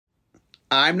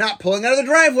I'm not pulling out of the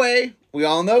driveway. We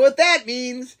all know what that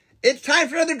means. It's time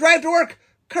for another Drive to Work,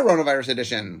 Coronavirus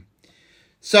Edition.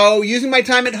 So, using my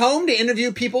time at home to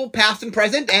interview people past and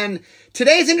present, and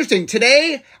today is interesting.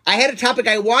 Today, I had a topic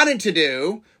I wanted to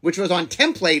do, which was on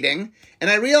templating, and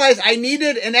I realized I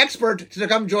needed an expert to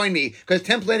come join me, because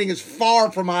templating is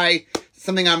far from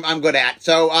something I'm good at.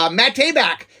 So, Matt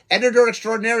Tabak, editor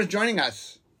extraordinaire, is joining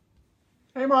us.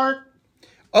 Hey, Mark.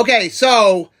 Okay,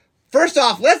 so first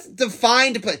off, let's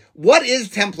define templating. What is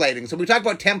templating? So we talk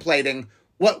about templating.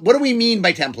 What do we mean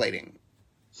by templating?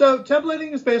 So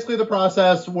templating is basically the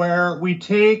process where we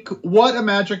take what a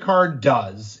Magic card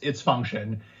does, its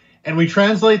function, and we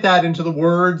translate that into the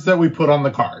words that we put on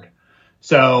the card.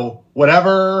 So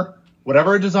whatever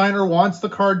a designer wants the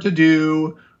card to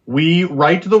do, we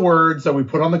write the words that we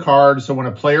put on the card, so when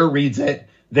a player reads it,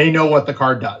 they know what the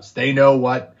card does. They know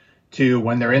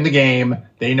when they're in the game,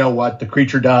 they know what the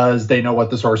creature does, they know what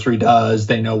the sorcery does,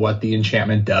 they know what the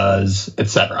enchantment does,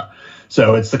 etc.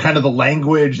 So it's the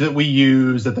language that we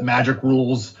use, that the Magic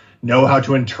rules know how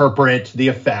to interpret the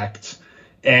effect.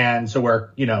 And so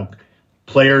where,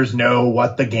 players know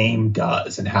what the game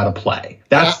does and how to play.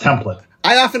 That's template.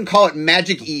 I often call it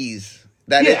Magic Ease.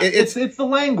 It's the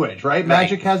language, right?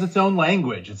 Magic has its own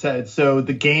language. So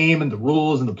the game and the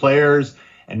rules and the players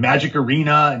and Magic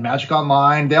Arena and Magic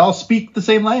Online, they all speak the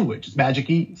same language. It's Magic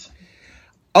Ease.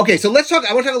 Okay, so I want to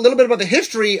talk a little bit about the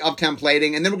history of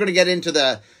templating, and then we're going to get into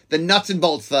the nuts and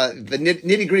bolts, the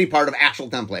nitty-gritty part of actual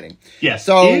templating. Yes,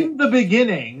 so in the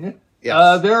beginning,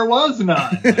 there was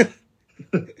none.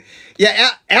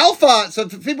 Yeah, Alpha, so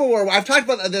I've talked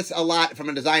about this a lot from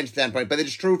a design standpoint, but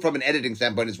it's true from an editing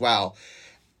standpoint as well.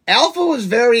 Alpha was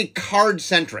very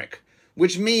card-centric,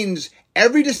 which means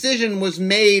every decision was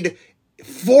made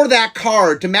for that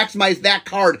card to maximize that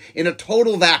card in a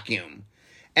total vacuum.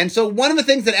 And so one of the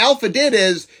things that Alpha did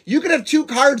is you could have two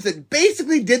cards that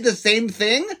basically did the same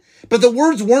thing, but the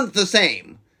words weren't the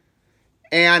same.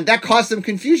 And that caused some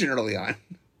confusion early on.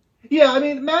 Yeah,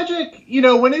 Magic,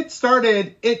 when it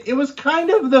started, it was kind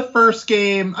of the first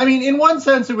game. In one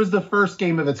sense, it was the first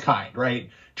game of its kind, right?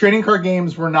 Trading card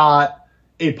games were not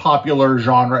a popular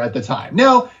genre at the time.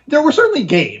 Now, there were certainly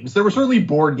games. There were certainly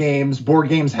board games. Board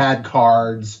games had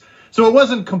cards. So it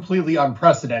wasn't completely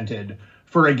unprecedented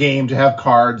for a game to have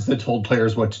cards that told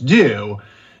players what to do.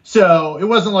 So it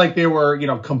wasn't like they were,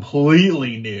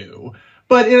 completely new.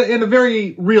 But in a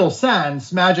very real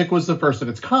sense, Magic was the first of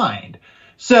its kind.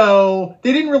 So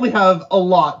they didn't really have a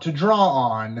lot to draw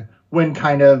on when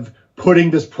kind of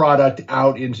putting this product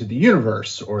out into the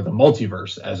universe, or the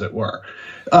multiverse, as it were.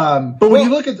 But when you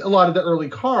look at a lot of the early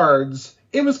cards,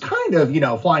 it was kind of,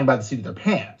 flying by the seat of their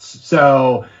pants.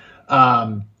 So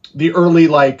the early,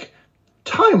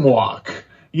 Time Walk,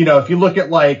 if you look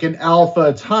at, an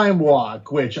Alpha Time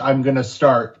Walk, which I'm going to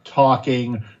start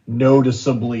talking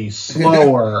noticeably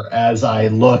slower as I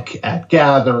look at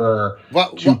Gatherer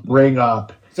bring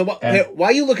up. So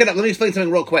while you look it up, let me explain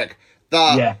something real quick.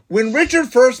 When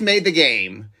Richard first made the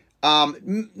game,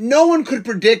 no one could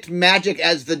predict Magic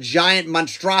as the giant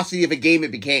monstrosity of a game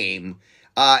it became.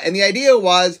 And the idea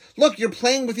was, look, you're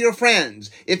playing with your friends.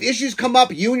 If issues come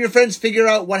up, you and your friends figure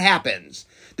out what happens.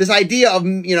 This idea of,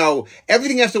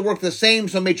 everything has to work the same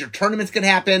so major tournaments can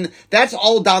happen, that's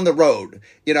all down the road,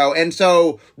 And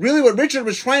so really what Richard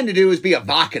was trying to do is be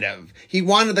evocative. He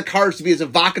wanted the cards to be as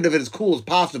evocative and as cool as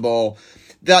possible.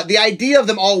 The idea of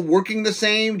them all working the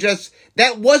same,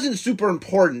 that wasn't super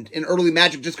important in early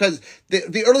Magic, just because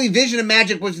the early vision of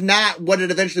Magic was not what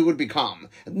it eventually would become.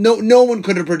 No one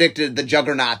could have predicted the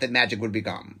juggernaut that Magic would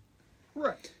become.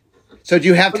 Right. So do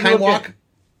you have Time Walk?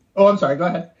 Oh, I'm sorry, go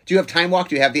ahead. Do you have Time Walk?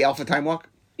 Do you have the Alpha Time Walk?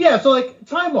 Yeah, so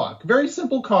Time Walk, very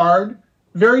simple card,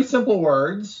 very simple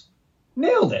words,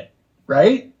 nailed it,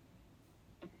 right?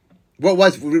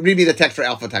 Read me the text for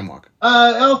Alpha Time Walk.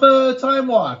 Alpha Time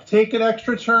Walk, take an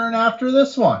extra turn after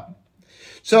this one.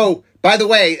 So, by the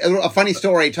way, a funny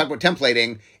story, talk about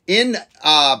templating. In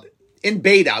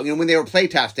beta, when they were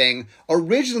playtesting,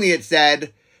 originally it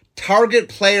said, target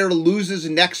player loses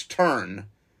next turn.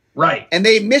 Right. And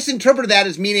they misinterpreted that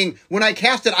as meaning, when I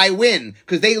cast it, I win,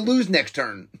 because they lose next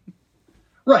turn.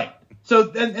 Right. So,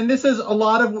 and this is a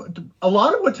lot of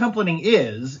what templating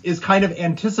is kind of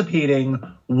anticipating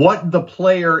what the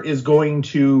player is going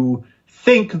to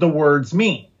think the words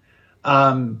mean.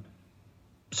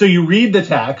 So you read the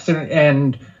text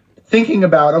and thinking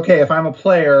about, okay, if I'm a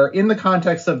player in the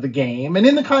context of the game and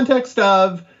in the context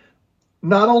of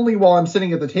not only while I'm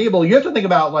sitting at the table, you have to think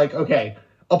about okay,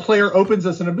 a player opens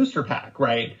this in a booster pack,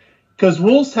 right? Because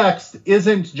rules text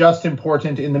isn't just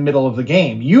important in the middle of the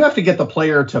game. You have to get the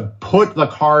player to put the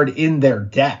card in their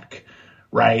deck,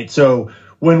 right? So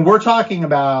when we're talking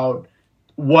about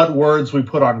what words we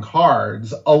put on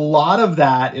cards, a lot of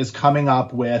that is coming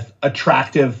up with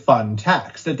attractive, fun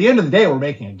text. At the end of the day, we're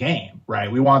making a game,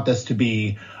 right? We want this to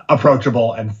be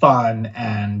approachable and fun,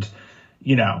 and,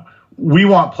 you know, we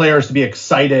want players to be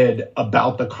excited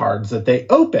about the cards that they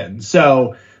open.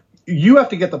 So you have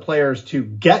to get the players to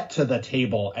get to the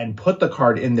table and put the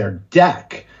card in their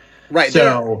deck. Right.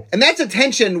 So, and that's a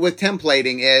tension with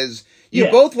templating is you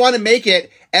both want to make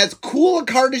it as cool a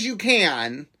card as you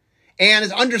can and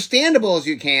as understandable as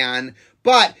you can,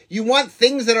 but you want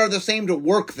things that are the same to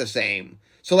work the same.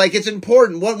 So, like, it's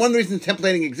important. One of the reasons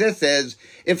templating exists is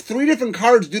if 3 different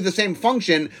cards do the same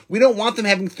function, we don't want them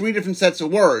having 3 different sets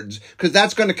of words because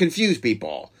that's going to confuse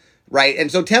people, right?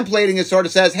 And so templating is sort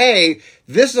of says, hey,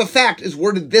 this effect is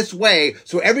worded this way,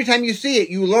 so every time you see it,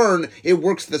 you learn it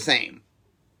works the same.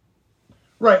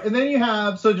 Right, and then you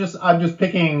have, I'm just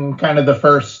picking kind of the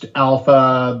first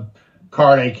alpha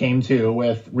card I came to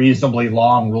with reasonably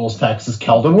long rules text is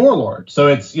Keldon Warlord. So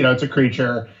it's, you know, it's a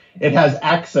creature. It has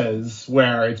X's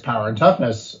where its power and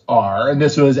toughness are, and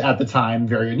this was at the time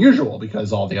very unusual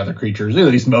because all the other creatures, at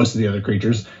least most of the other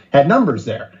creatures, had numbers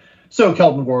there. So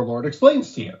Keldon Warlord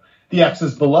explains to you, the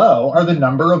X's below are the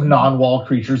number of non-wall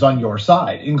creatures on your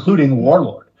side, including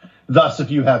Warlord. Thus,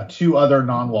 if you have 2 other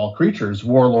non-wall creatures,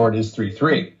 Warlord is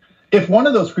 3/3. If one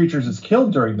of those creatures is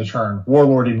killed during the turn,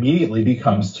 Warlord immediately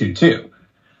becomes 2/2.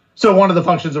 So one of the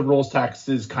functions of rules text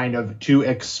is kind of to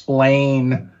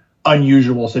explain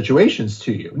unusual situations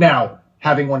to you. Now,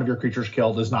 having one of your creatures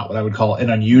killed is not what I would call an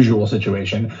unusual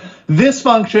situation. This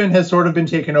function has sort of been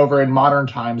taken over in modern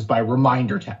times by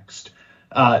reminder text.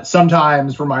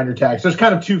 Sometimes reminder text, there's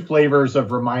kind of 2 flavors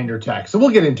of reminder text. So we'll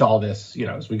get into all this, you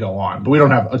know, as we go on, but we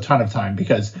don't have a ton of time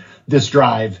because this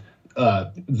drive,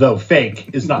 though fake,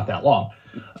 is not that long.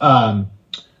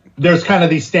 There's kind of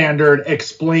the standard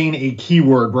explain a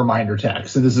keyword reminder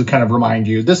text. And this is kind of remind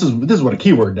you, this is what a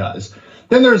keyword does.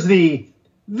 Then there's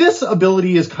this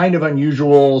ability is kind of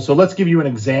unusual. So let's give you an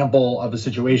example of a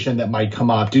situation that might come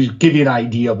up to give you an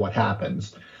idea of what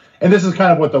happens. And this is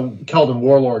kind of what the Keldon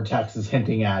Warlord text is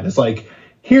hinting at. It's like,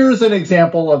 here's an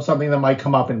example of something that might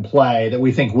come up in play that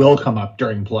we think will come up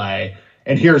during play.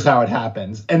 And here's how it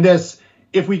happens. And this,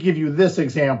 if we give you this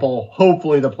example,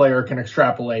 hopefully the player can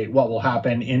extrapolate what will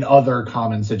happen in other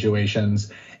common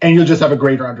situations. And you'll just have a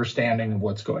greater understanding of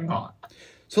what's going on.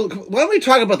 So why don't we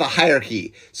talk about the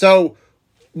hierarchy? So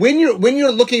when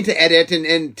you're looking to edit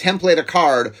and template a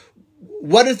card,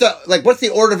 what's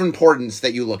the order of importance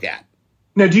that you look at?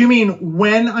 Now, do you mean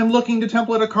when I'm looking to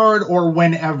template a card or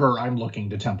whenever I'm looking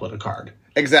to template a card?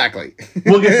 Exactly.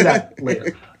 We'll get to that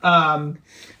later.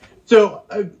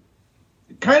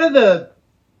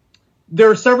 There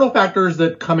are several factors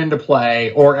that come into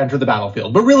play or enter the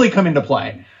battlefield, but really come into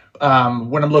play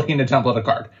when I'm looking to template a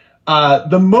card.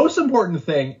 The most important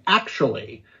thing,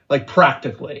 actually, like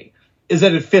practically, is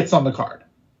that it fits on the card.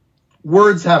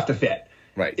 Words have to fit.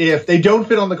 Right. If they don't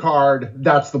fit on the card,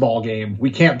 that's the ball game.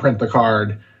 We can't print the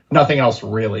card. Nothing else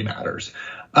really matters.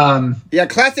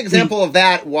 Classic example of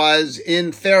that was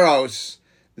in Theros,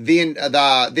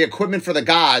 the equipment for the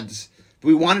gods.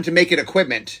 We wanted to make it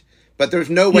equipment, but there's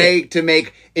no way to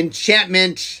make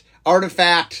enchantment,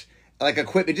 artifact, like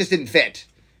equipment. It just didn't fit.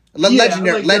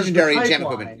 Legendary enchantment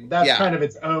equipment. That's kind of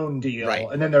its own deal. Right.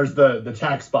 And then there's the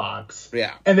text box.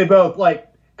 Yeah. And they both, like,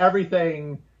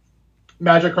 everything.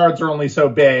 Magic cards are only so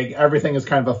big. Everything is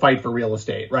kind of a fight for real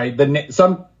estate, right?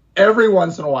 Every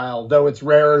once in a while, though it's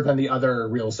rarer than the other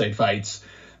real estate fights,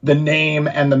 the name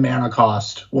and the mana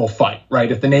cost will fight,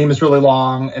 right? If the name is really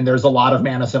long and there's a lot of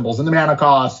mana symbols in the mana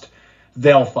cost,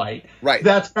 they'll fight. Right.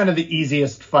 That's kind of the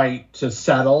easiest fight to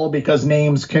settle because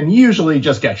names can usually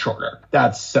just get shorter.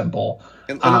 That's simple.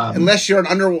 Unless you're an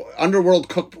underworld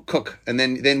cook, and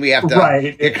then we have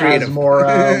to get creative.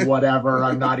 Asmora, whatever.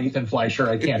 I'm not Ethan Fleischer.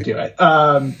 I can't do it.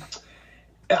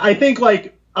 I think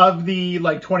of the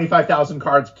 25,000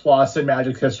 cards plus in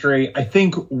Magic's history, I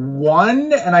think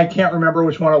one, and I can't remember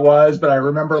which one it was, but I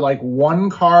remember one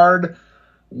card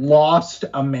lost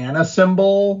a mana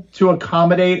symbol to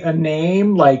accommodate a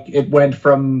name. It went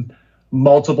from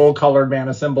multiple colored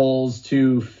mana symbols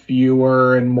to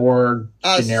fewer and more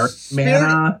generic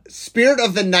mana. Spirit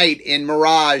of the Night in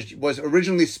Mirage was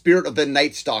originally Spirit of the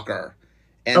Night Stalker,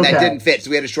 and that didn't fit, so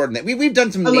we had to shorten that. We've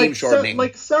done some name shortening.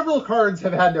 Several cards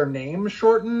have had their name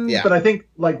shortened, but I think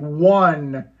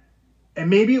one, and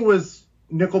maybe it was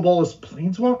Nicol Bolas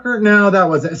Planeswalker? No, that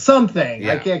wasn't. Something.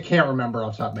 Yeah. I can't remember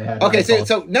off the top of my head. Okay,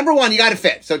 so number one, you got to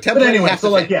fit. So template has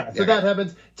to fit. So that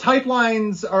happens. Type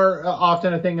lines are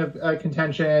often a thing of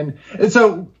contention. And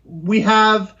so we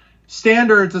have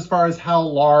standards as far as how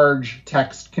large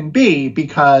text can be,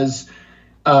 because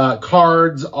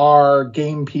cards are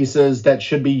game pieces that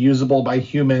should be usable by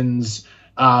humans,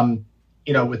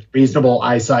 with reasonable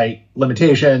eyesight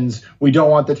limitations. We don't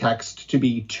want the text to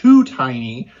be too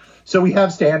tiny. So we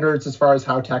have standards as far as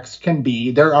how text can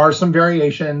be. There are some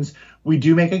variations. We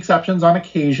do make exceptions on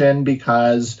occasion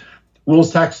because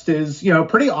rules text is,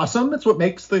 pretty awesome. It's what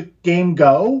makes the game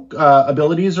go.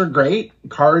 Abilities are great.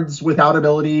 Cards without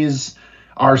abilities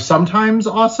are sometimes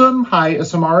awesome. Hi,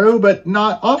 Isamaru, but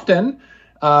not often.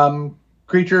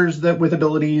 Creatures that with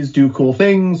abilities do cool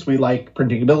things. We like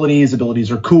printing abilities.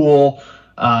 Abilities are cool.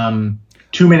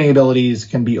 Too many abilities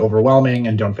can be overwhelming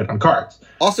and don't fit on cards.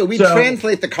 Also, we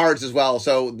translate the cards as well.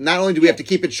 So not only do we have to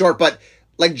keep it short, but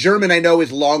like German, I know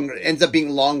is longer, ends up being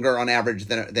longer on average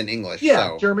than English.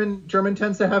 Yeah, so. German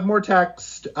tends to have more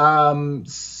text.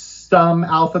 Some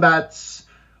alphabets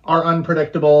are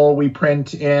unpredictable. We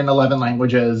print in 11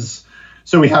 languages,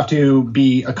 so we have to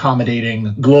be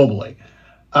accommodating globally.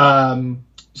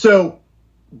 So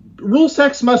rules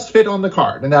text must fit on the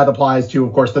card, and that applies to,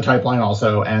 of course, the type line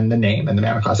also, and the name and the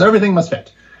mana cost. Everything must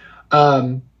fit.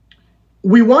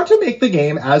 We want to make the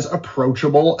game as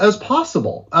approachable as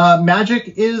possible.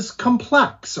 Magic is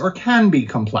complex, or can be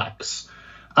complex.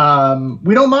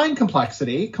 We don't mind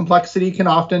complexity. Complexity can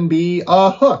often be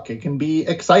a hook. It can be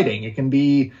exciting. It can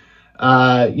be,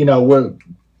 the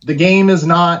game is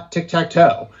not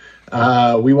tic-tac-toe.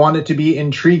 We want it to be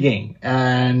intriguing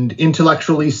and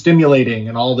intellectually stimulating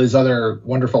and all these other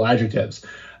wonderful adjectives.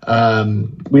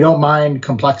 We don't mind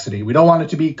complexity. We don't want it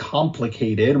to be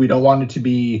complicated. We don't want it to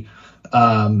be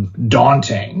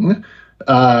daunting.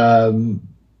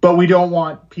 But we don't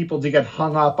want people to get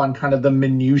hung up on kind of the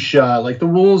minutia. Like, the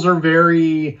rules are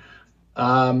very,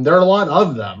 there are a lot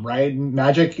of them, right?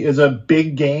 Magic is a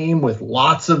big game with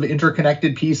lots of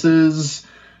interconnected pieces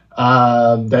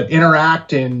that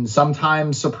interact in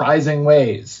sometimes surprising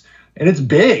ways. And it's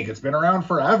big. It's been around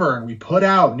forever. And we put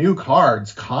out new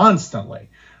cards constantly.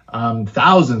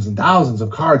 Thousands and thousands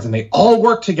of cards. And they all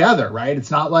work together, right?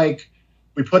 It's not like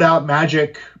we put out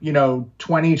Magic,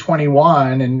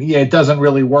 2021, and it doesn't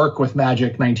really work with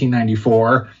Magic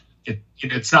 1994.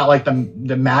 It's not like the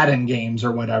Madden games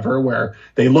or whatever, where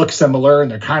they look similar and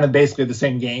they're kind of basically the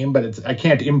same game, but I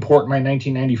can't import my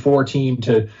 1994 team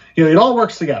to, it all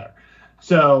works together.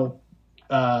 So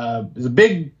it's a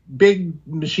big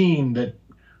machine that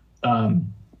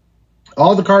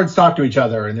all the cards talk to each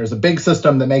other, and there's a big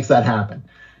system that makes that happen.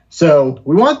 So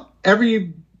we want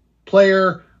every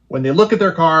player, when they look at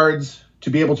their cards, to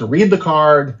be able to read the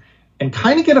card and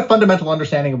kind of get a fundamental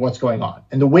understanding of what's going on.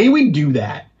 And the way we do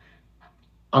that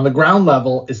on the ground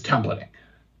level is templating.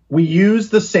 We use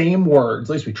the same words,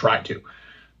 at least we try to.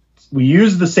 We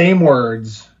use the same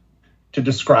words to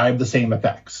describe the same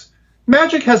effects.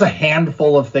 Magic has a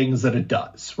handful of things that it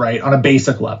does, right, on a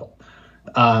basic level.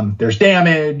 There's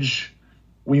damage.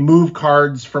 We move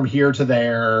cards from here to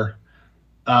there.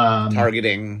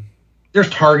 Targeting. There's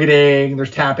targeting,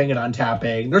 there's tapping and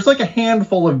untapping. There's like a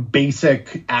handful of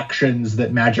basic actions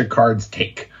that Magic cards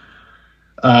take.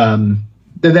 And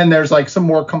then there's like some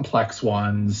more complex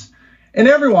ones. And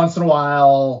every once in a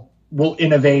while, we'll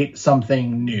innovate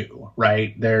something new,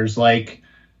 right? There's like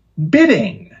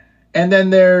bidding. And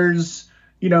then there's,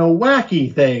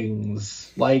 wacky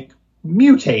things like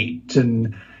mutate.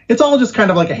 And it's all just kind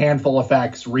of like a handful of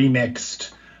effects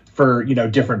remixed for,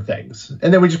 different things.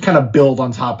 And then we just kind of build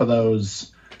on top of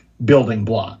those building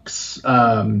blocks.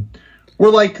 We're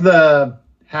like the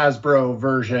Hasbro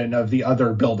version of the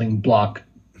other building block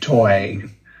toy.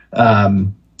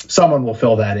 Someone will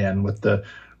fill that in with the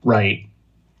right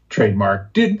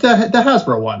trademark. Dude, the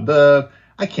Hasbro one,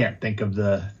 I can't think of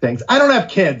the things. I don't have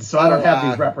kids, so I don't have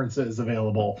these references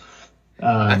available.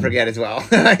 I forget as well.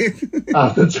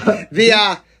 That's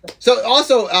right. So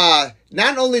also,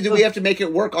 not only do we have to make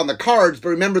it work on the cards, but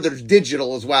remember there's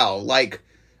digital as well, like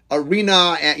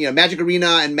Arena and Magic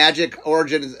Arena and Magic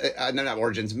Origins, not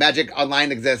Origins, Magic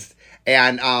Online exists,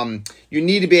 and you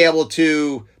need to be able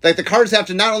to, like, the cards have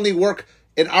to not only work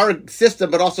in our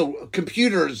system, but also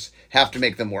computers have to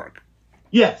make them work.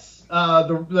 Yes,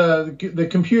 the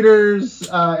computers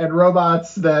and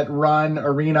robots that run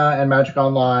Arena and Magic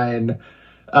Online.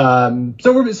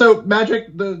 So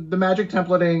Magic, the Magic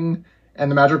templating and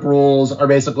the Magic rules are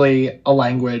basically a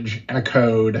language and a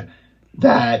code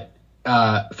that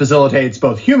facilitates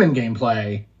both human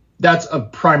gameplay. That's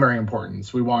of primary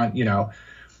importance. We want,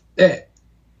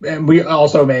 and we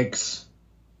also makes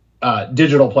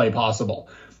digital play possible.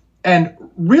 And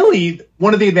really,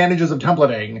 one of the advantages of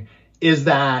templating is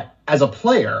that as a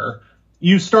player,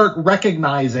 you start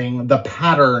recognizing the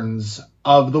patterns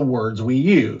of the words we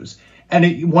use.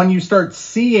 And when you start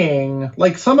seeing,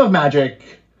 like, some of Magic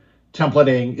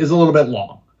templating is a little bit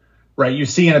long, right? You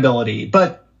see an ability,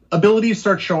 but abilities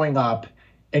start showing up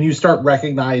and you start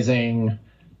recognizing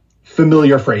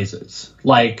familiar phrases.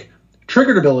 Like,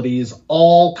 triggered abilities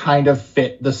all kind of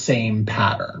fit the same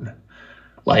pattern.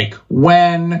 Like,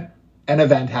 when an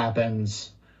event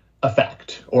happens,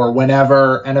 effect, or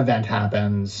whenever an event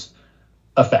happens,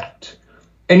 effect.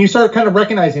 And you start kind of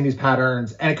recognizing these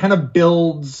patterns, and it kind of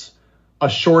builds a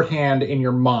shorthand in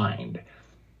your mind.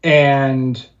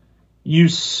 And you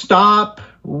stop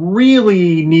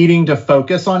really needing to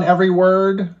focus on every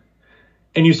word,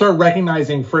 and you start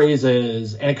recognizing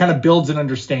phrases, and it kind of builds an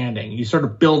understanding. You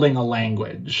start building a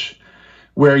language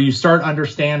where you start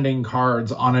understanding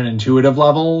cards on an intuitive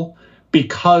level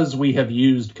because we have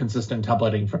used consistent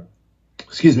templating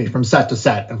from set to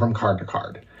set and from card to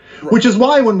card. Right. Which is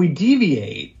why when we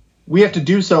deviate, we have to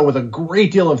do so with a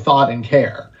great deal of thought and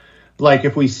care. Like,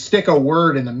 if we stick a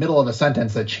word in the middle of a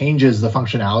sentence that changes the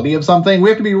functionality of something, we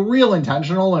have to be real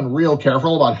intentional and real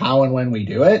careful about how and when we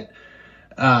do it.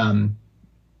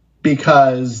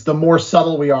 Because the more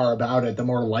subtle we are about it, the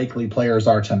more likely players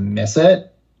are to miss it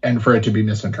and for it to be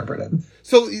misinterpreted.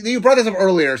 So you brought this up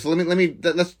earlier. So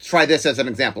let's try this as an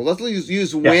example. Let's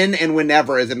use when and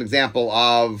whenever as an example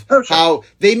of how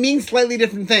they mean slightly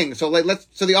different things. So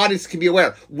so the audience can be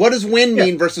aware. What does when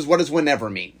mean versus what does whenever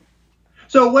mean?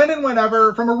 So when and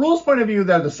whenever, from a rules point of view,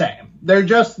 they're the same.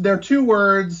 They're two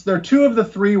words. They're two of the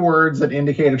three words that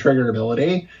indicate a triggered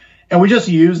ability, and we just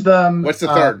use them. What's the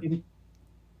third?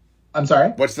 I'm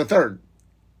sorry? What's the third?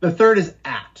 The third is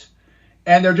at.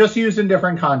 And they're just used in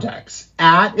different contexts.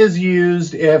 At is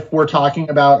used if we're talking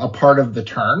about a part of the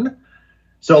turn.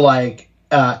 So, like,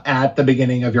 at the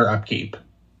beginning of your upkeep,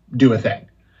 do a thing.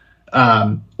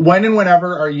 When and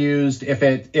whenever are used if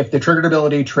the triggered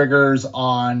ability triggers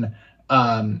on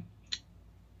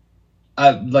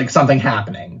like something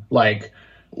happening. Like,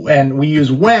 and we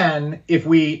use when if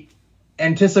we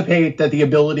anticipate that the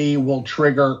ability will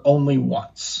trigger only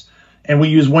once. And we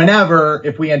use whenever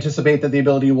if we anticipate that the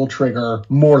ability will trigger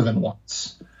more than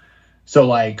once. So,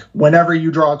 like, whenever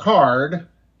you draw a card,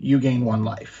 you gain 1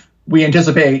 life. We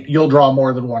anticipate you'll draw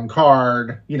more than 1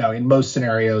 card. You know, in most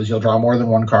scenarios, you'll draw more than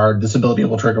 1 card. This ability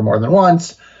will trigger more than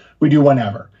once. We do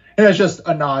whenever. And it's just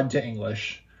a nod to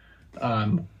English.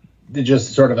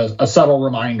 Just sort of a subtle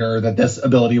reminder that this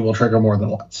ability will trigger more than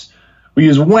once. We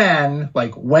use when,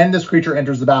 like, when this creature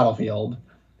enters the battlefield,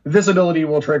 this ability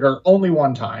will trigger only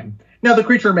 1 time. Now, the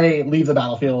creature may leave the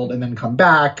battlefield and then come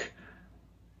back.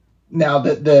 Now,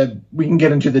 we can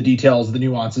get into the details, the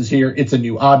nuances here. It's a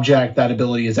new object. That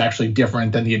ability is actually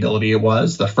different than the ability it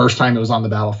was the first time it was on the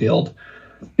battlefield.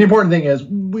 The important thing is,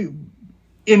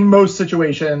 in most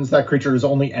situations, that creature is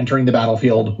only entering the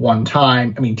battlefield 1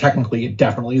 time. I mean, technically, it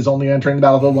definitely is only entering the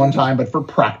battlefield 1 time, but for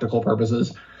practical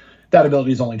purposes, that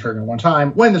ability is only triggering 1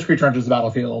 time. When this creature enters the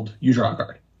battlefield, you draw a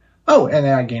card. Oh, and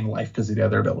then I gain life because of the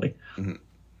other ability. Mm-hmm.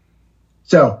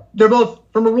 So they're both,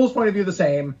 from a rules point of view, the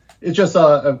same. It's just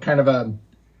a kind of a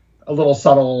little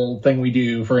subtle thing we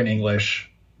do for in English.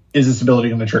 Is this ability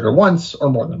going to trigger once or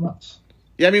more than once?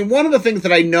 Yeah, I mean, one of the things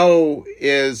that I know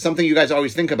is something you guys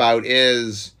always think about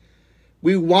is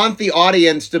we want the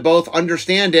audience to both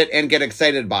understand it and get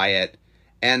excited by it.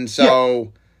 And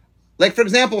so, like, for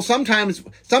example, sometimes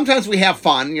we have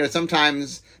fun. You know,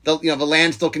 sometimes the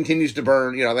land still continues to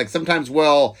burn. You know, like sometimes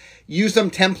we'll use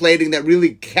some templating that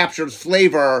really captures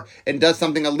flavor and does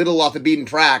something a little off the beaten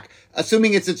track,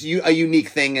 assuming it's a unique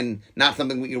thing and not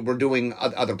something we're doing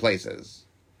other places.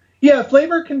 Yeah,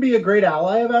 flavor can be a great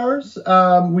ally of ours.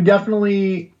 We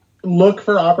definitely look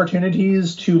for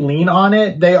opportunities to lean on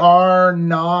it. They are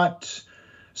not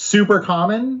super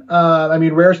common. I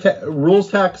mean,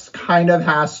 rules text kind of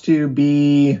has to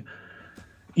be,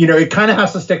 it kind of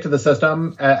has to stick to the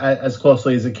system as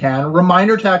closely as it can.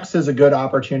 Reminder text is a good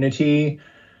opportunity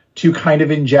to kind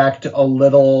of inject a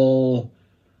little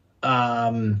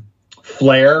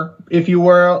flair, if you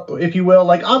will.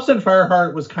 Like, Obstinate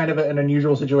Fireheart was kind of an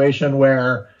unusual situation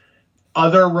where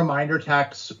other reminder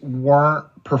texts weren't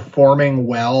performing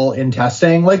well in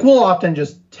testing. Like, we'll often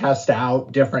just test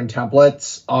out different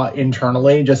templates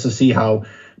internally just to see how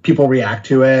people react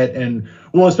to it. And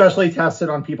we'll especially test it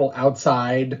on people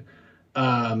outside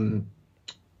the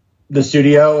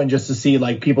studio, and just to see,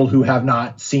 like, people who have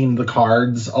not seen the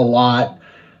cards a lot.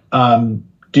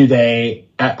 Do they,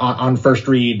 on first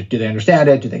read, do they understand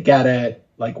it? Do they get it?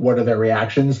 Like, what are their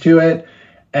reactions to it?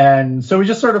 And so we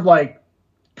just sort of, like,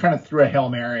 kind of threw a Hail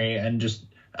Mary and just,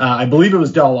 I believe it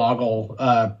was Del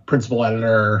Ogle, principal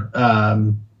editor,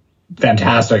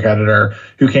 fantastic editor,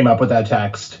 who came up with that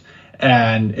text.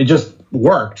 And it just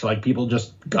worked. Like, people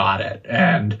just got it.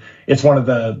 And it's one of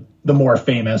the more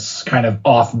famous kind of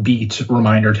offbeat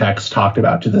reminder texts talked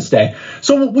about to this day.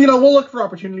 So, we'll look for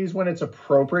opportunities when it's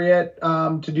appropriate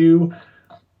to do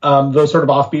those sort of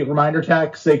offbeat reminder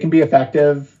texts. They can be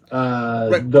effective,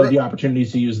 though the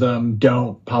opportunities to use them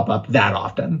don't pop up that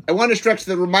often. I want to stress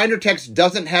that reminder text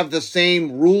doesn't have the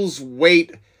same rules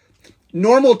weight.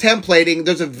 Normal templating,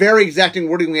 there's a very exacting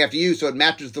wording we have to use so it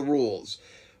matches the rules.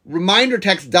 Reminder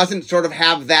text doesn't sort of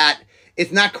have that.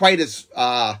 It's not quite as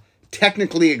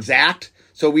technically exact.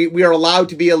 So we are allowed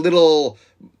to be a little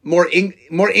more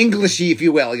Englishy, if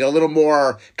you will, a little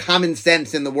more common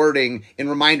sense in the wording in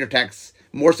reminder texts,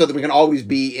 more so that we can always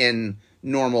be in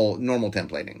normal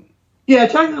templating. Yeah,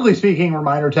 technically speaking,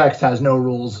 reminder text has no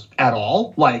rules at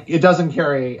all. Like, it doesn't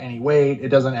carry any weight. It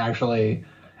doesn't actually,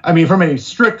 from a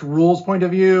strict rules point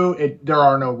of view, there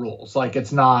are no rules. Like,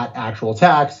 it's not actual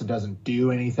text. It doesn't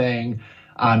do anything.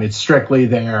 It's strictly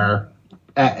there,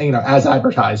 as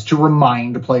advertised, to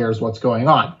remind players what's going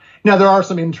on. Now, there are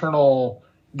some internal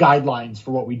guidelines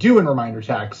for what we do in reminder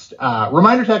text.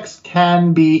 Reminder text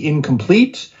can be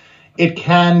incomplete. It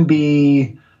can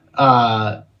be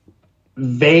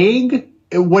vague.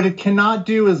 What it cannot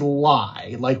do is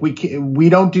lie. Like, we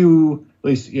don't do, at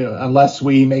least, unless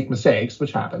we make mistakes,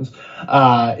 which happens.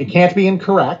 It can't be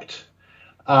incorrect.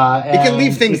 It can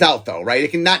leave things out, though, right?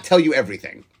 It can not tell you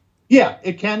everything. Yeah,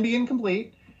 it can be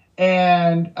incomplete.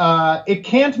 And it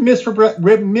can't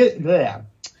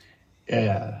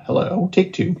hello,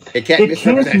 take two. It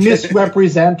can't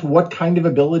misrepresent what kind of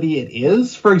ability it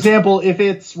is. For example, if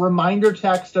it's reminder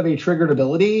text of a triggered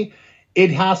ability,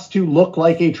 it has to look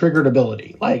like a triggered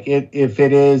ability. Like, if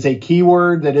it is a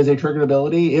keyword that is a triggered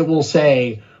ability, it will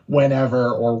say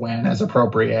whenever or when as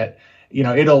appropriate.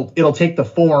 It'll take the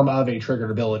form of a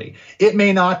triggered ability. It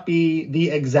may not be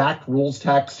the exact rules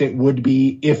text it would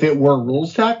be if it were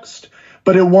rules text,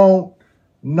 but it won't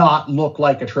not look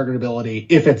like a triggered ability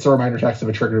if it's a reminder text of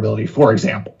a triggered ability, for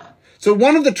example. So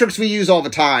one of the tricks we use all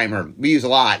the time, or we use a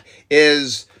lot,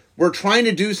 is we're trying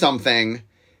to do something.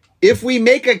 If we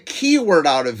make a keyword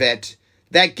out of it,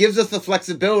 that gives us the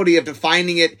flexibility of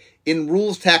defining it in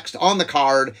rules text on the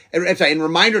card, in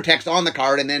reminder text on the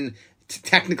card, and then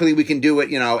technically we can do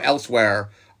it,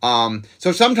 elsewhere.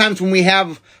 So sometimes when we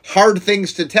have hard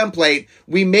things to template,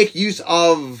 we make use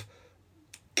of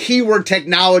keyword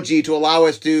technology to allow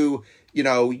us to,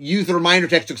 use the reminder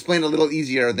text to explain a little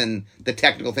easier than the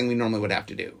technical thing we normally would have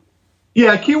to do.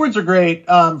 Yeah, keywords are great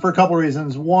for a couple of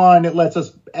reasons. One, it lets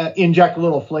us inject a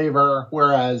little flavor,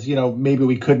 whereas, maybe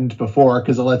we couldn't before,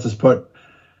 because it lets us put,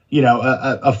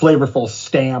 a flavorful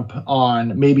stamp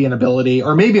on maybe an ability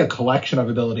or maybe a collection of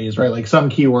abilities, right? Like, some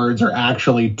keywords are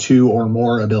actually 2 or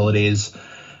more abilities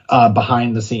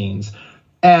behind the scenes.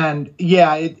 And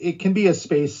yeah, it can be a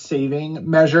space saving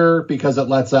measure because it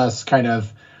lets us kind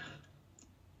of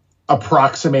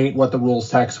approximate what the rules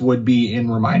text would be in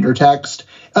reminder text.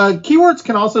 Keywords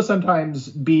can also sometimes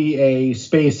be a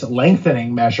space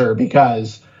lengthening measure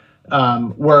because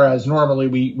whereas normally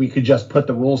we could just put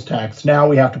the rules text, now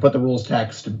we have to put the rules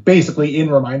text basically in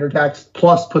reminder text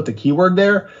plus put the keyword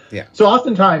there. Yeah. So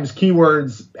oftentimes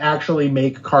keywords actually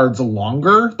make cards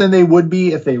longer than they would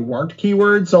be if they weren't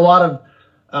keywords. So a lot of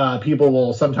people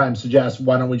will sometimes suggest,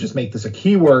 why don't we just make this a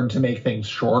keyword to make things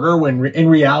shorter, when in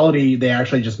reality, they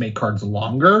actually just make cards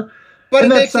longer. And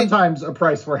that's sometimes a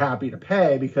price we're happy to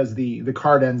pay because the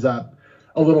card ends up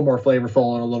a little more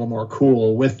flavorful and a little more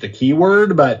cool with the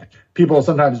keyword. But people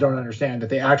sometimes don't understand that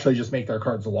they actually just make their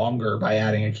cards longer by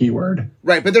adding a keyword.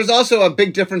 Right, but there's also a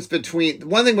big difference between...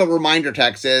 One thing about reminder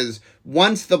text is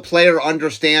once the player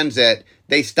understands it,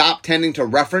 they stop tending to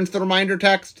reference the reminder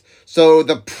text. So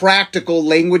the practical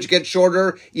language gets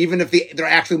shorter, even if there are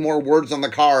actually more words on the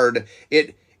card.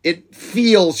 It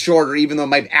feels shorter, even though it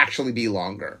might actually be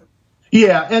longer.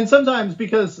 Yeah, and sometimes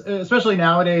because, especially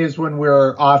nowadays when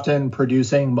we're often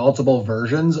producing multiple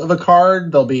versions of a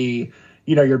card, there'll be,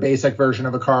 your basic version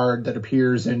of a card that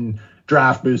appears in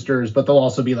draft boosters, but there'll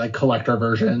also be like collector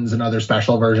versions and other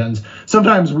special versions.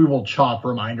 Sometimes we will chop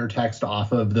reminder text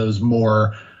off of those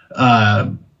more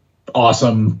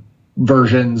awesome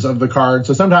versions of the card.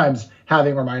 So sometimes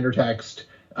having reminder text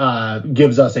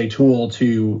gives us a tool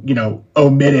to,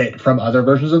 omit it from other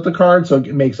versions of the card. So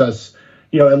it makes us,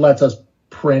 it lets us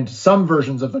print some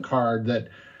versions of the card that,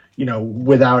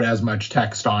 without as much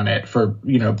text on it for,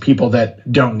 people that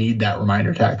don't need that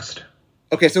reminder text.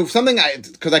 Okay, so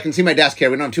because I can see my desk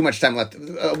here, we don't have too much time left.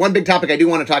 One big topic I do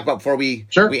want to talk about before we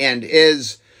end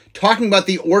is talking about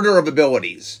the order of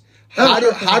abilities.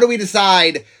 How do we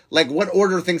decide, like, what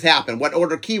order things happen, what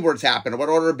order keywords happen, or what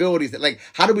order abilities, like,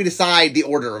 how do we decide the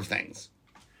order of things?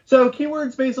 So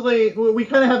keywords, basically, we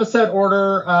kind of have a set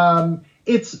order.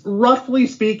 It's roughly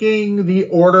speaking the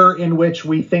order in which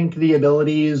we think the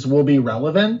abilities will be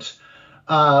relevant,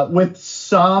 with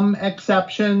some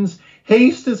exceptions.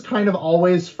 Haste is kind of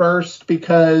always first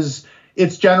because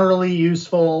it's generally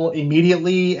useful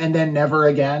immediately and then never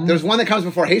again. There's one that comes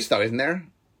before haste, though, isn't there?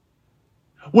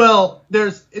 Well,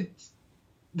 there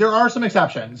are some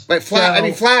exceptions. Like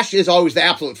Flash is always the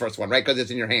absolute first one, right? Because it's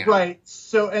in your hand. Right.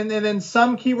 So, and then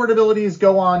some keyword abilities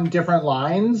go on different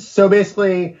lines. So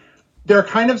basically, they're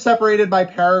kind of separated by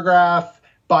paragraph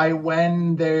by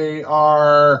when they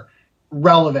are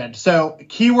relevant. So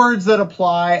keywords that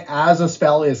apply as a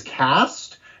spell is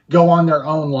cast go on their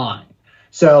own line.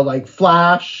 So like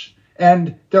Flash,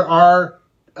 and there are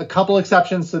a couple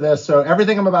exceptions to this. So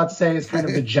everything I'm about to say is kind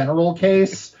of the general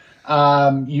case.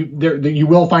 You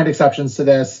will find exceptions to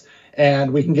this,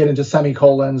 and we can get into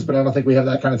semicolons, but I don't think we have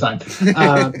that kind of time.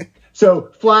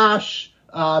 So Flash,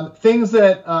 things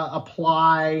that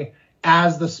apply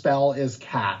as the spell is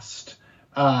cast.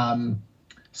 Flash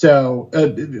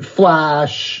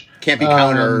can't be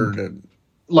countered.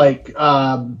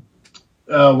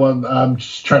 I'm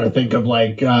just trying to think of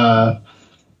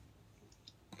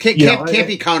can't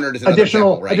be countered as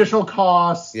additional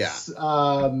costs. Yeah.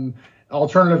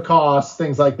 Alternative costs,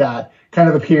 things like that, kind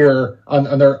of appear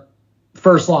on their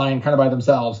first line, kind of by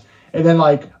themselves. And then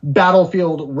like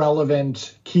battlefield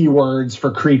relevant keywords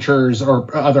for creatures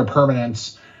or other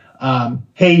permanents.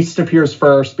 Haste appears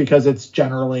first because it's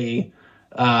generally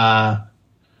you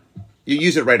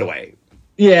use it right away.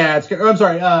 Yeah, I'm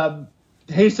sorry.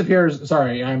 Haste appears.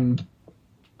 Sorry, I'm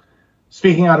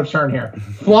speaking out of turn here.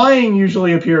 Flying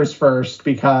usually appears first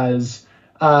because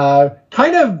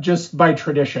kind of just by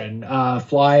tradition.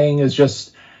 Flying is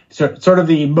just sort of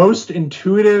the most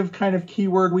intuitive kind of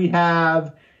keyword we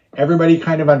have. Everybody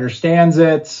kind of understands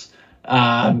it.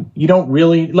 You don't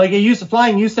really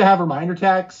flying used to have reminder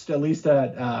text, at least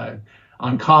on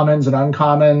commons and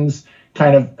uncommons,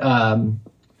 kind of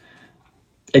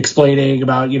explaining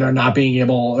about not being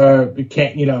able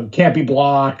can't be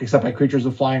blocked except by creatures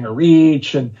with flying or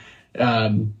reach, and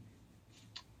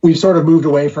we've sort of moved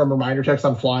away from reminder text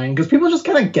on flying because people just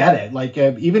kind of get it. Like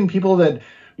even people that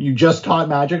you just taught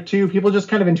Magic to, people just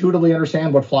kind of intuitively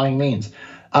understand what flying means.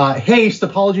 Haste,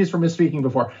 apologies for misspeaking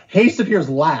before. Haste appears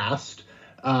last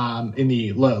in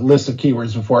the list of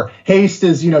keywords before. Haste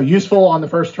is, useful on the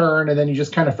first turn, and then you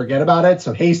just kind of forget about it.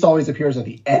 So haste always appears at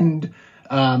the end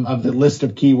of the list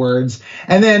of keywords.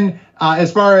 And then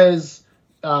as far as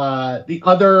the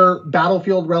other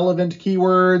battlefield relevant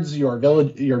keywords, your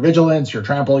vigilance, your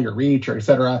trample, your reach, or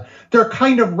etc., they're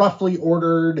kind of roughly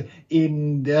ordered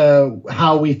in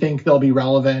how we think they'll be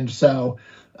relevant. So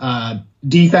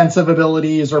defensive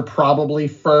abilities are probably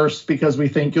first because we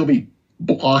think you'll be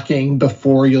blocking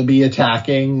before you'll be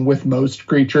attacking with most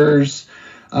creatures.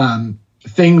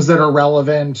 Things that are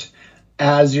relevant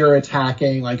as you're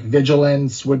attacking, like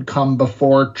vigilance, would come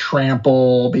before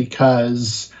trample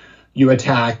because you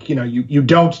attack, you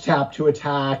don't tap to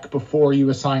attack before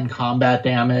you assign combat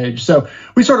damage. So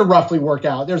we sort of roughly work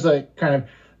out. There's a kind of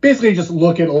basically just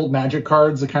look at old Magic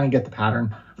cards to kind of get the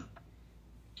pattern.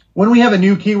 When we have a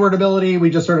new keyword ability, we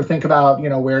just sort of think about,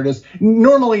 where it is.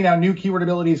 Normally now new keyword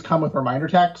abilities come with reminder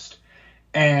text.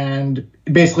 And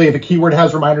basically if a keyword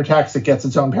has reminder text, it gets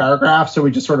its own paragraph. So we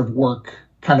just sort of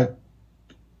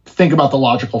think about the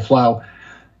logical flow.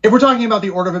 If we're talking about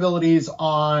the order of abilities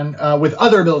on with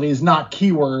other abilities, not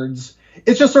keywords,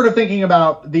 it's just sort of thinking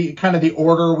about the kind of the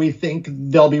order we think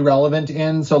they'll be relevant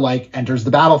in. So like enters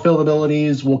the battlefield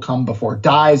abilities will come before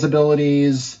dies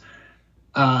abilities.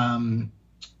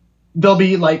 There'll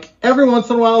be every once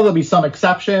in a while, there'll be some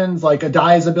exceptions, like a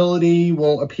dies ability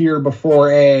will appear before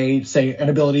an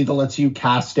ability that lets you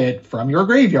cast it from your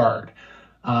graveyard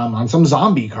on some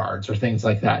zombie cards or things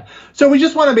like that. So we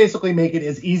just want to basically make it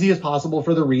as easy as possible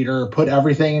for the reader, put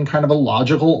everything in kind of a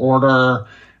logical order,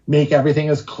 make everything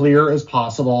as clear as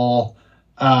possible.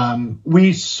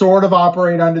 We sort of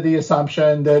operate under the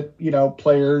assumption that,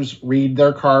 players read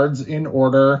their cards in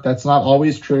order. That's not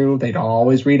always true. They don't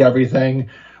always read everything.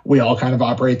 We all kind of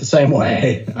operate the same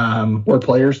way. We're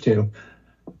players too.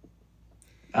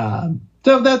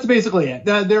 So that's basically it.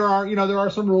 There are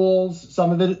some rules.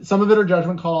 Some of it are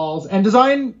judgment calls. And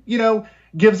design,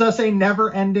 gives us a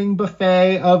never-ending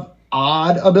buffet of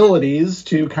odd abilities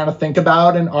to kind of think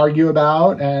about and argue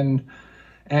about and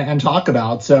talk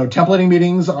about. So templating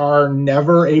meetings are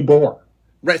never a bore.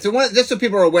 Right. So just so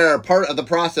people are aware, part of the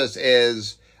process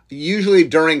is usually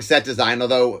during set design,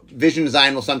 although vision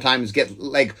design will sometimes get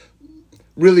like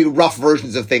really rough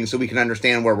versions of things so we can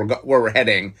understand where we're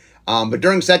heading. But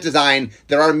during set design,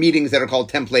 there are meetings that are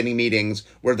called templating meetings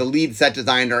where the lead set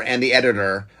designer and the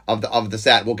editor of the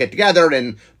set will get together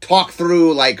and talk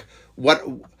through like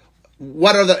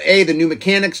what are the new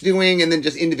mechanics doing, and then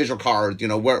just individual cards,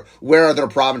 where are their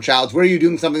problem childs, where are you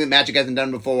doing something that Magic hasn't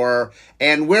done before,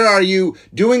 and where are you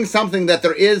doing something that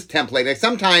there is template. Like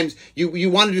sometimes you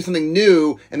want to do something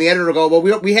new and the editor will go,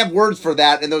 well, we have words for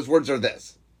that, and those words are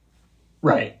this.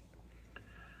 Right.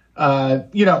 As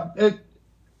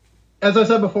I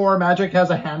said before, Magic has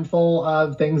a handful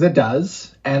of things it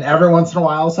does, and every once in a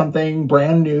while something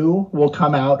brand new will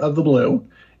come out of the blue,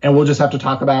 and we'll just have to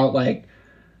talk about, like,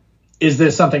 is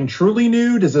this something truly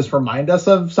new? Does this remind us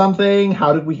of something?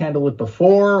 How did we handle it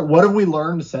before? What have we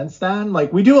learned since then?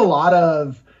 Like, we pay a lot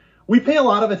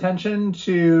of attention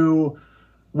to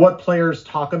what players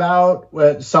talk about.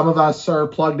 Some of us are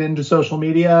plugged into social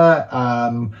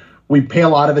media. We pay a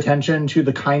lot of attention to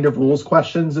the kind of rules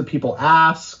questions that people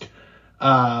ask.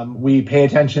 We pay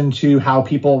attention to how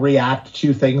people react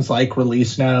to things like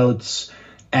release notes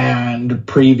and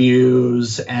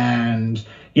previews, and,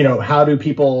 how do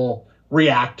people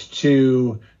react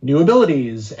to new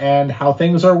abilities and how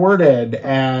things are worded.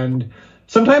 And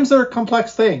sometimes they're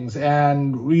complex things,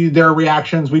 and there are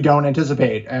reactions we don't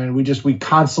anticipate. And we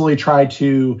constantly try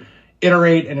to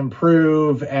iterate and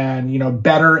improve and,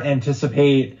 better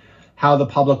anticipate how the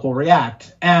public will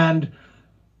react. And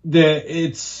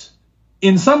it's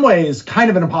in some ways kind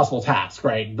of an impossible task,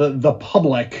 right? The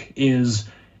public is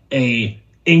a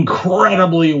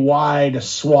incredibly wide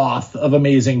swath of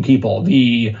amazing people.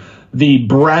 The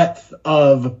breadth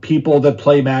of people that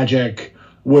play Magic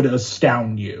would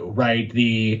astound you, right?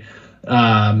 You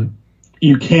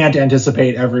can't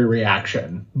anticipate every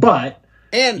reaction, but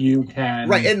you can.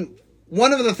 Right, and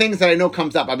one of the things that I know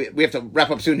comes up, we have to wrap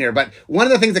up soon here, but one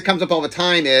of the things that comes up all the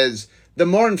time is the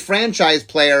more enfranchised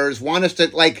players want us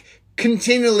to, like,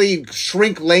 continually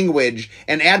shrink language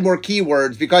and add more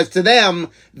keywords, because to them,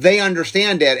 they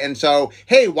understand it. And so,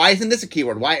 hey, why isn't this a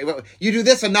keyword? Why you do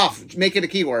this enough, make it a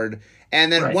keyword.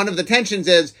 And then One of the tensions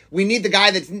is we need the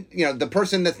guy that's, the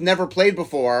person that's never played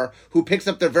before, who picks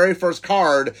up their very first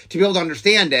card to be able to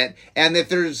understand it. And if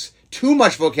there's too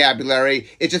much vocabulary,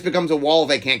 it just becomes a wall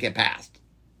they can't get past.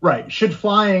 Right. Should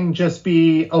flying just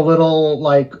be a little,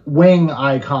 like, wing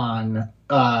icon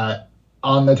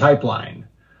on the type line?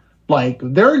 Like,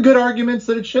 there are good arguments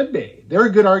that it should be. There are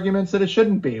good arguments that it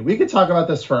shouldn't be. We could talk about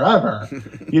this forever.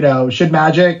 Should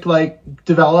Magic, like,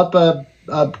 develop a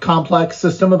complex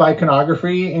system of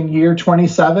iconography in year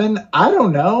 27? I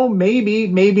don't know.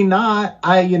 Maybe not.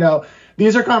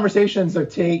 These are conversations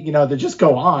that take, that just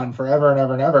go on forever and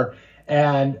ever and ever.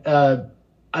 And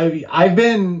I've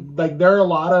been, like, there are a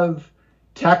lot of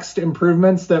text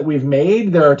improvements that we've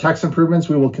made. There are text improvements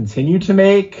we will continue to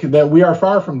make, that we are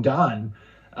far from done.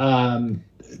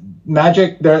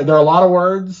 Magic, there are a lot of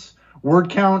words. Word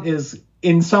count is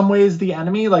in some ways the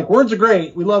enemy. Like, words are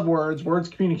great. We love words. Words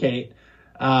communicate.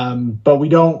 But we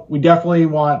definitely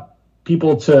want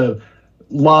people to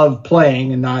love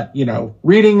playing and not,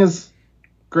 reading is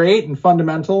great and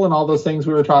fundamental and all those things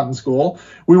we were taught in school.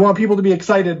 We want people to be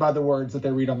excited by the words that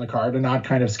they read on the card and not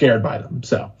kind of scared by them.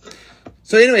 So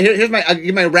anyway, I'll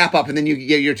give my wrap up and then you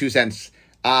get your 2 cents.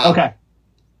 Okay.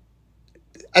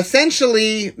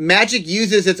 Essentially, Magic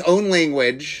uses its own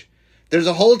language. There's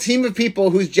a whole team of people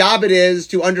whose job it is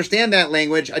to understand that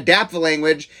language, adapt the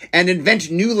language, and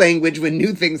invent new language when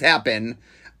new things happen.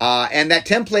 And that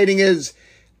templating is,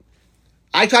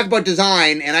 I talk about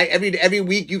design, and every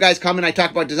week you guys come and I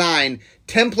talk about design.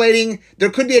 Templating, there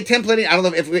could be a templating, I don't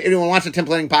know if anyone wants a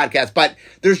templating podcast, but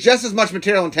there's just as much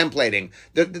material in templating.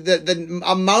 The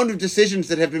amount of decisions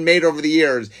that have been made over the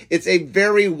years, it's a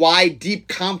very wide, deep,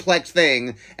 complex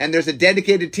thing, and there's a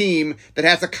dedicated team that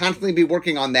has to constantly be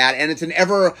working on that, and it's an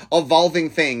ever-evolving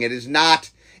thing. It is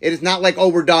not like, oh,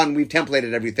 we're done, we've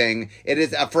templated everything. It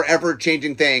is a forever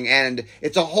changing thing, and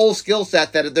it's a whole skill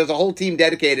set that there's a whole team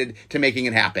dedicated to making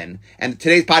it happen. And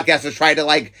today's podcast is trying to,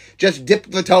 like, just dip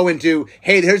the toe into,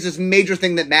 hey, there's this major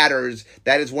thing that matters.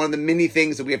 That is one of the many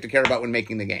things that we have to care about when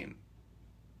making the game.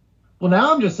 Well,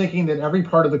 now I'm just thinking that every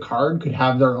part of the card could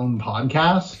have their own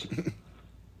podcast.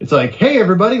 It's like, hey,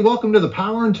 everybody, welcome to the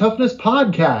Power and Toughness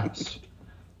podcast.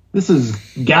 This is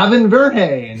Gavin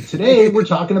Verhey, and today we're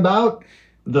talking about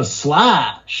the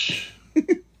Slash.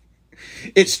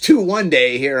 It's 2-1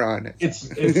 day here on it.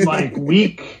 It's like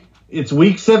week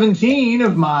 17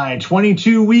 of my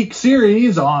 22-week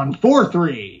series on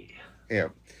 4-3. Yeah.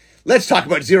 Let's talk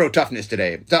about Zero Toughness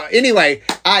today. So anyway,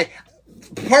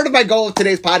 part of my goal of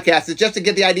today's podcast is just to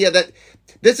get the idea that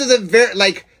this is a very,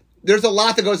 like, there's a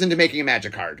lot that goes into making a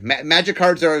Magic card. Magic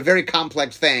cards are a very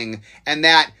complex thing, and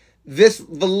that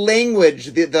the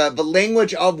language, the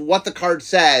language of what the card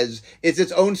says is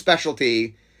its own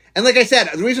specialty. And like I said,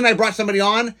 the reason I brought somebody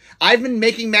on, I've been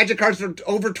making Magic cards for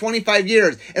over 25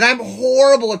 years, and I'm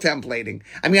horrible at templating.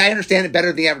 I mean, I understand it better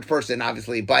than the average person,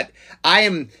 obviously, but I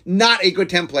am not a good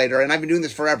templater, and I've been doing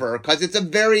this forever, because it's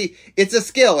a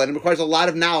skill, and it requires a lot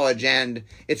of knowledge, and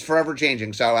it's forever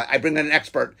changing. So I bring in an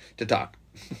expert to talk.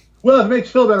 Well, if it makes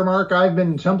you feel better, Mark, I've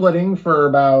been templating for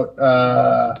about,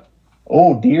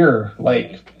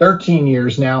 like 13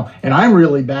 years now, and I'm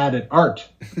really bad at art.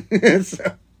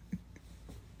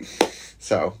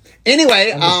 So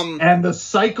anyway, and the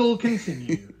cycle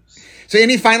continues. So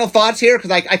any final thoughts here? Because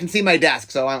I can see my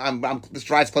desk, so I'm this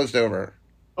drive's closed over.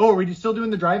 Oh, are you still doing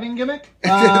the driving gimmick?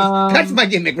 That's my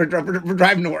gimmick. We're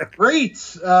driving to work. Great,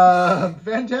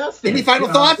 fantastic. Any final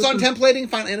thoughts on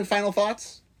templating? Any final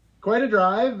thoughts? Quite a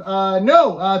drive.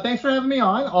 No, thanks for having me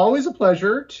on. Always a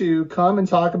pleasure to come and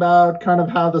talk about kind of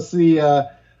how the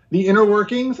inner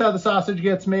workings, how the sausage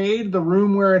gets made, the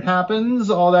room where it happens,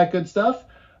 all that good stuff.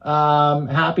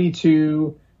 Happy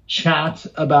to chat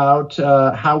about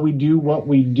how we do what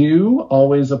we do.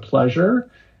 Always a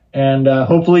pleasure. And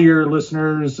hopefully your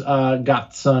listeners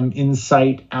got some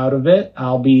insight out of it.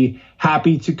 I'll be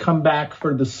happy to come back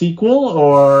for the sequel,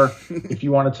 or if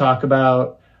you want to talk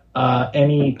about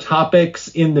any topics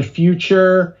in the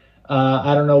future.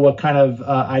 I don't know what kind of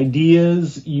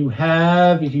ideas you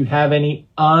have. If you have any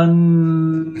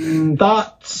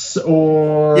thoughts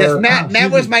or... Yes,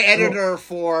 Matt was my editor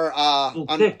for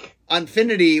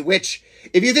Unfinity, which,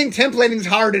 if you think templating is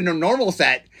hard in a normal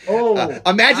set,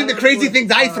 imagine the crazy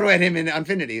things I throw at him in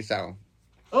Unfinity, so...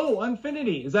 Oh,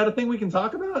 Unfinity. Is that a thing we can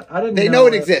talk about? They know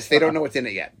it exists. They don't know what's in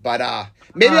it yet. But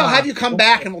maybe I'll have you come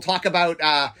back and we'll talk about...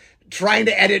 trying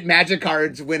to edit Magic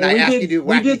cards when I ask you to do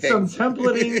wacky things. We did some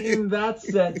templating in that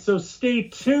set, so stay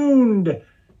tuned,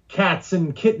 cats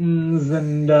and kittens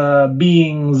and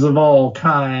beings of all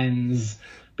kinds,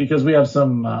 because we have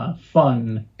some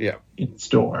fun in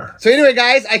store. So anyway,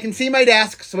 guys, I can see my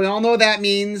desk, so we all know what that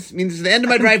means. It means it's the end of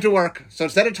my drive to work. So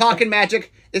instead of talking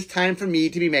Magic, it's time for me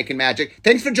to be making Magic.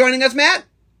 Thanks for joining us, Matt.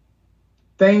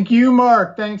 Thank you,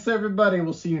 Mark. Thanks, everybody.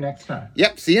 We'll see you next time.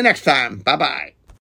 Yep, see you next time. Bye-bye.